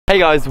Hey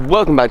guys,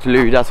 welcome back to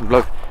Louis Dutton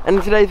vlog. And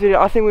in today's video,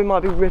 I think we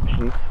might be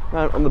ripping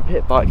around on the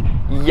pit bike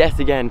yet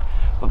again.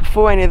 But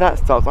before any of that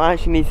starts, I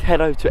actually need to head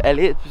over to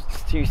Elliot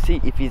to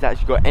see if he's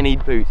actually got any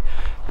boots.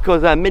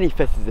 Because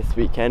Minifest is this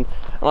weekend,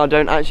 and I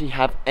don't actually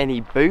have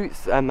any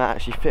boots that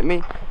actually fit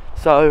me.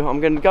 So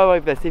I'm going to go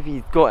over there, see if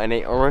he's got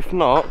any, or if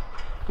not,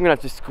 I'm going to have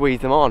to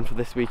squeeze them on for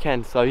this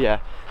weekend. So yeah,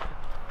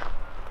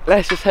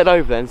 let's just head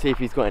over there and see if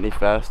he's got any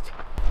first.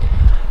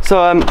 So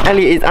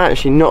Elliot is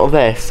actually not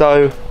there,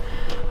 so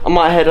I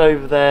might head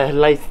over there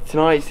later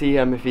tonight, see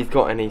if he's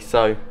got any,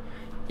 so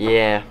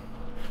yeah.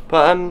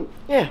 But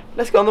yeah,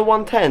 let's go on the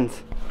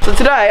 110s. So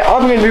today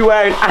I'm going to be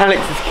wearing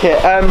Alex's kit.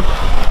 As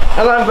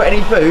I haven't got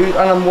any boots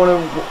and I want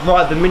to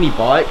ride the mini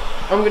bike,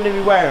 I'm going to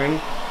be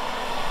wearing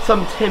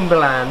some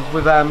Timberland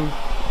with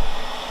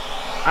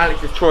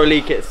Alex's Troy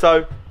Lee kit.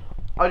 So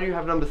I do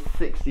have number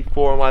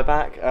 64 on my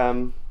back.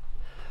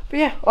 But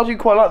yeah, I do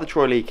quite like the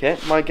Troy Lee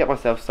kit. Might get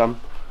myself some.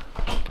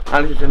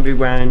 Alex is going to be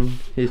wearing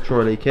his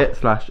Troy Lee kit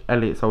 /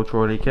 Elliot's old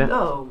Troy Lee kit.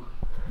 No.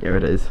 Here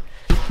it is.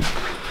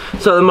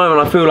 So at the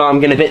moment I feel like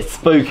I'm getting a bit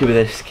spooky with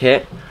this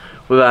kit,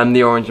 with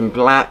the orange and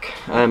black.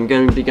 I'm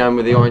going to be going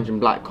with the orange and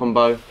black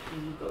combo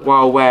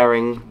while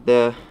wearing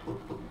the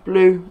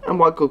blue and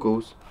white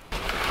goggles.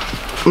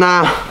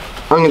 Now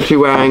I'm going to be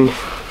wearing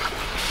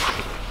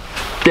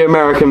the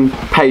American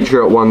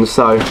Patriot ones,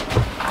 so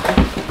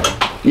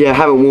yeah, I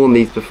haven't worn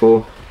these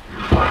before.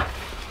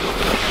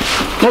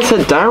 Let's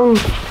head down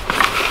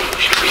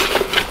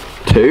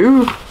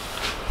to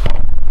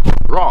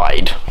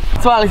ride.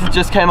 So Alex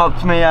just came up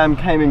to me,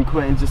 came in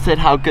quick and just said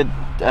how good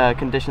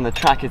condition the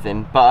track is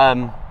in.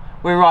 But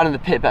we're riding the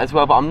pit bit as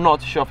well, but I'm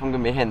not too sure if I'm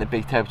going to be hitting the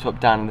big tabletop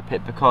down in the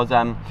pit because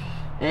it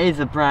is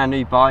a brand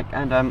new bike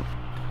and I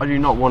do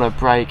not want to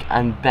break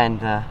and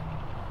bend a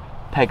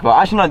peg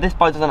bar. Actually no, this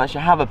bike doesn't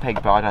actually have a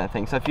peg bar, I don't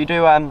think. So if you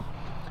do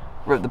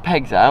rip the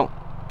pegs out,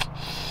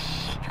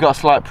 you've got a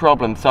slight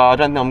problem. So I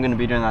don't think I'm going to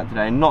be doing that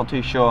today, not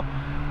too sure.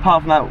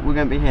 Apart from that, we're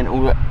going to be hitting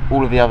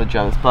all of the other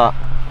jumps, but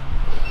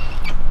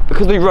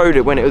because we rode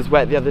it when it was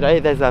wet the other day,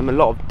 there's a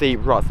lot of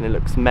deep ruts and it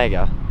looks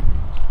mega.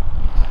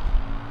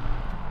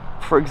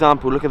 For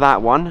example, look at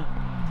that one.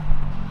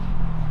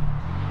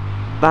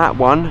 That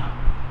one.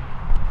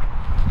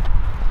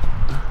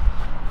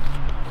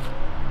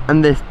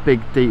 And this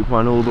big deep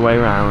one all the way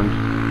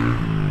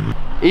around.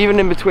 Even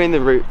in between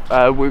the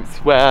whoops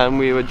where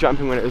we were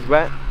jumping when it was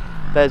wet,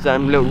 there's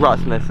little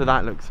ruts in there, so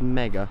that looks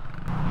mega.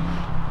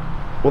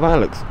 Well,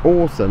 that looks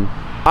awesome.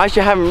 I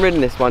actually haven't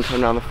ridden this one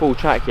time around the full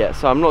track yet,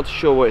 so I'm not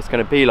sure what it's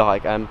going to be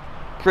like. I'm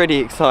pretty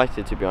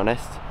excited, to be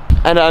honest.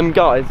 And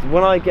guys,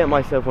 when I get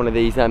myself one of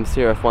these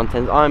CRF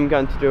 110s, I'm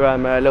going to do a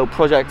little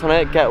project on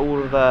it, get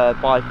all of the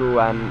bike all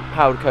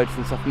powder coated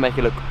and stuff, and make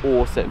it look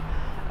awesome.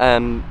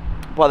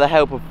 By the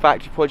help of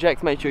factory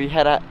projects, make sure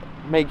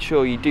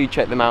you do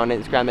check them out on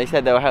Instagram. They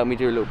said they'll help me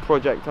do a little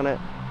project on it.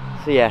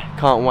 So yeah,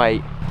 can't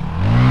wait.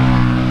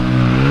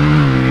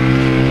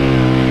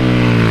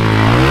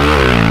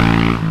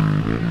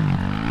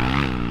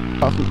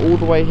 From all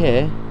the way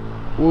here,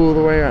 all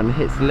the way around, and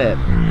hits the lip.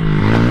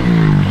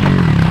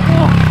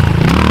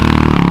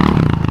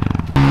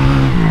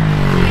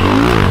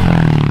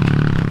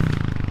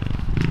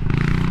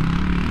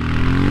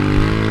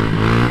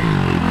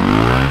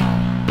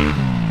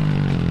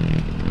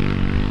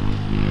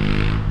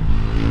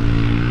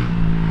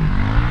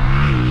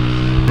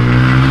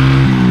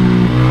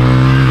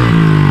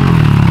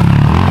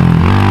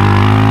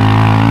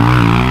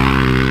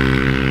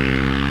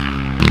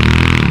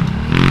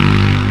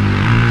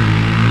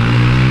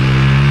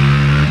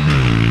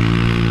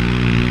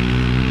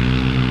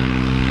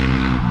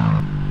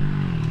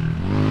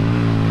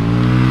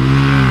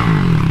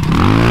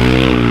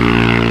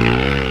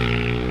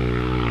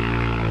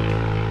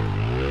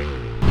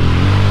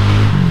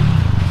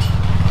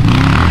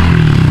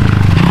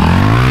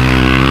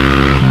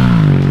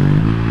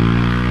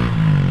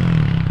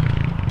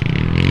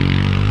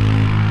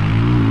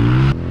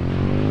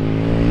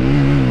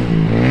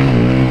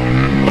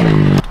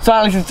 So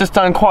Alex has just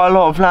done quite a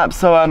lot of laps,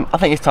 so I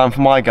think it's time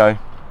for my go.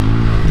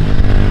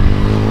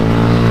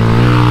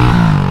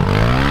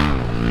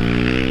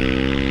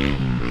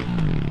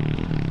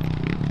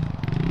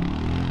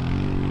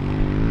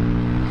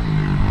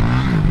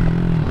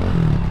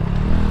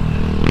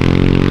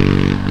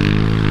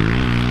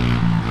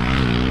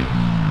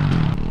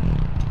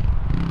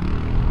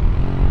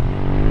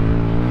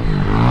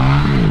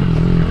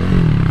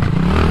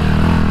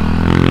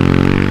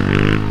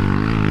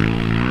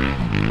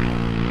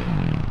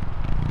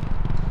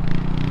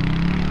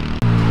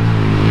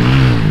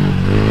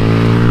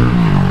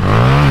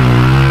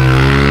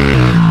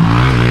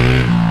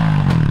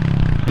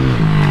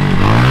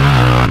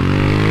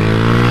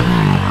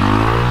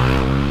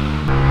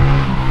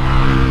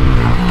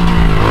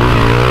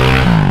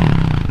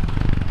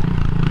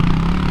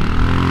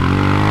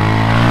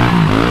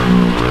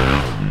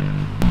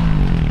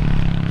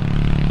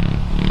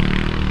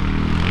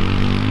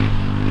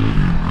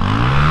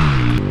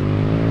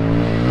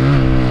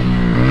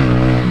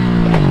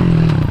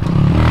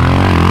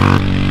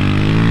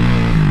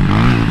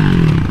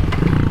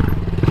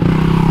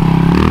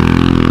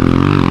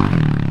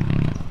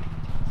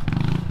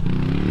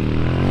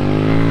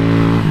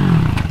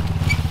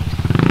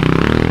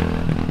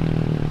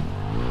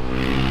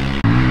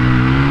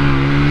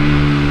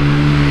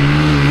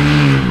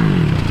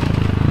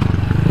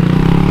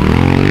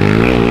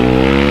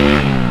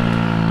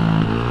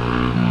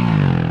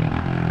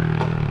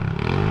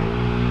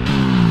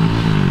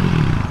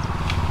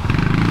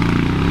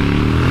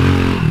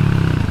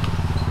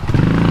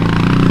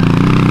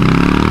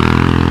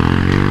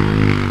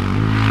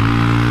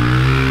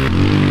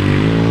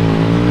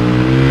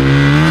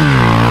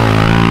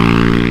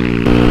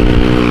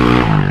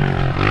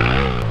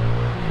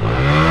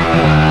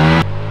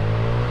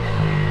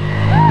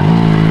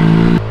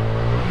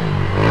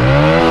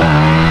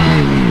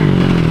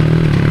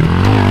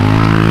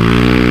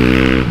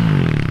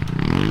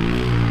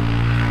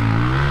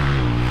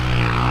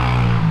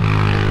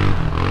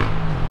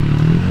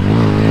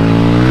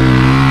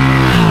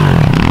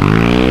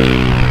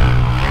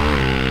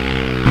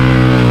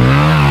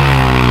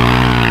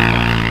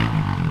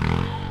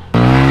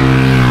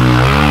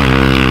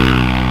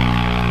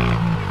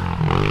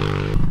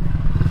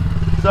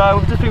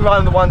 been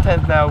riding the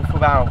 110s now for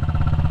about,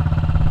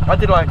 I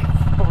did like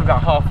probably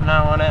about half an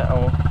hour on it,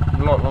 or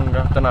a lot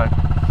longer, I don't know.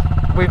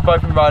 We've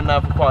both been riding now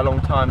for quite a long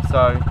time,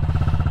 so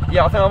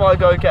yeah, I think I might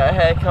go get a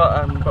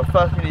haircut, but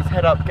first we need to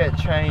head up, get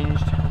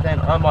changed, then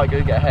I might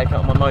go get a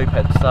haircut on my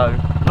moped, so,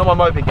 not my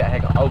moped, get a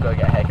haircut, I'll go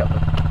get a haircut,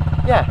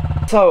 but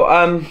yeah.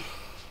 So,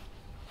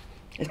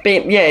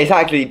 it's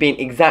actually been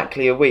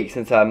exactly a week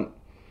since,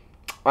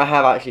 I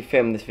have actually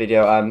filmed this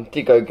video.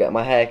 Did go get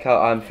my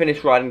haircut,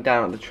 finished riding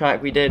down at the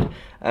track we did,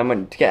 and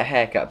went to get a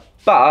haircut,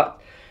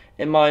 but,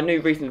 in my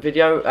new recent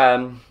video,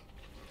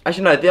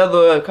 actually no, the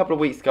other couple of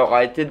weeks ago,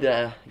 I did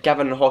the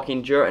Gavin and Hockey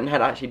Enduro and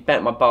had actually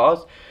bent my bars.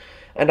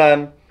 And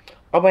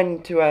I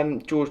went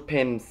to George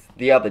Pim's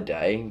the other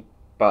day,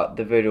 but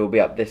the video will be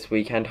up this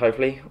weekend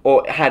hopefully,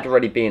 or it had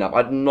already been up.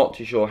 I'm not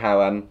too sure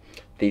how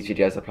these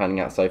videos are planning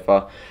out so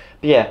far.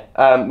 But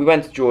yeah, we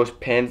went to George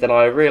Pim's and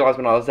I realised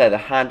when I was there the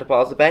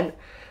handlebars are bent.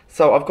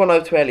 So I've gone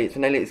over to Elliot's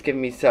and Elliot's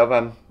given me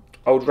some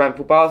old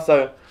Renfrew bars,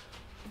 so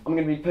I'm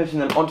going to be pushing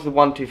them onto the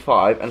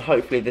 125 and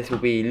hopefully this will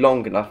be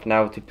long enough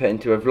now to put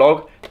into a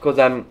vlog, because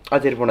I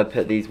did want to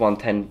put these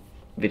 110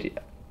 video,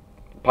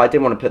 but I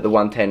didn't want to put the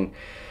 110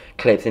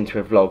 clips into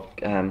a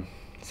vlog,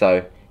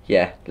 so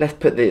yeah, let's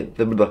put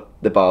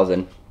the bars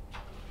in.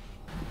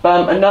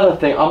 Another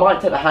thing, I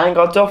might take the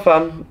handguards off,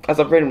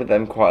 as I've ridden with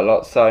them quite a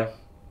lot, so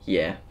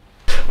yeah.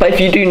 But if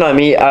you do know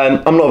me,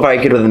 I'm not very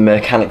good with the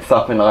mechanic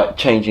stuff and like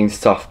changing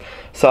stuff,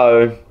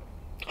 so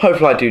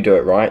hopefully I do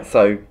it right,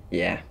 so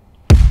yeah.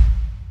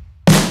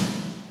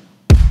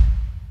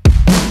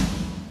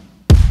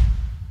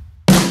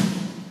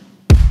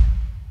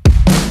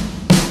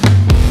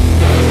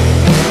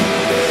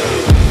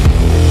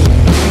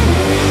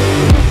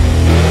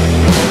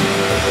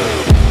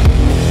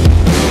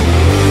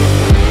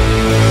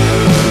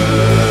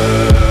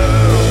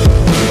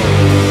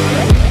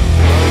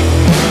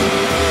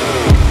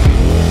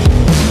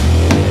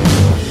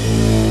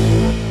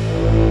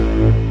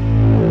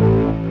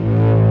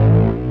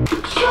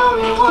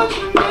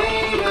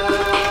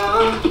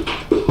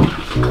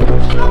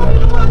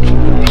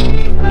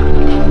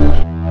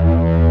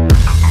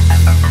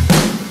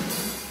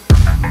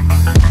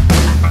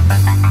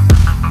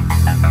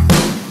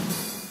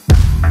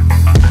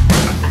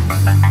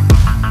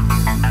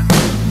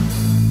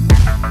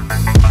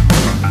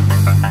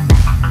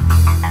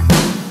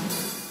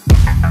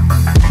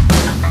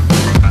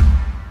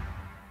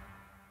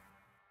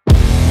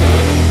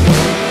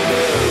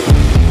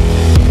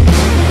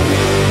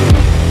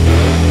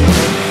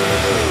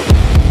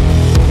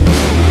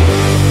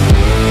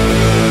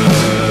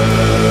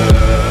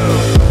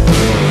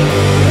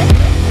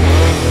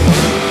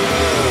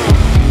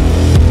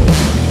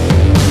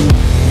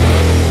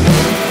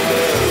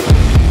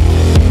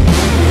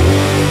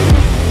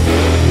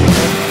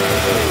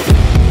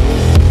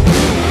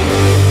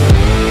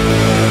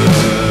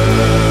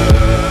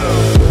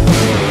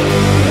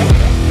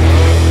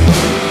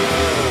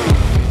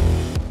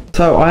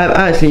 So I have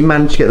actually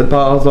managed to get the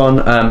bars on.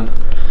 I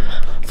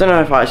don't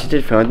know if I actually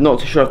did film. I'm not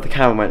too sure if the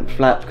camera went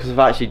flat because I've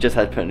actually just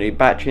had to put a new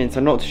battery in, so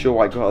I'm not too sure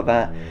why I got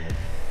that.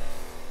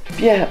 But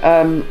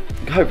yeah,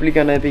 hopefully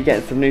going to be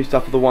getting some new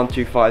stuff for the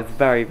 125s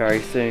very,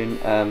 very soon.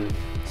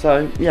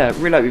 So yeah,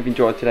 really hope you've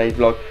enjoyed today's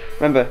vlog.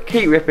 Remember,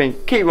 keep ripping,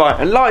 keep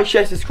riding, and like,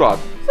 share, subscribe.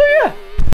 See you.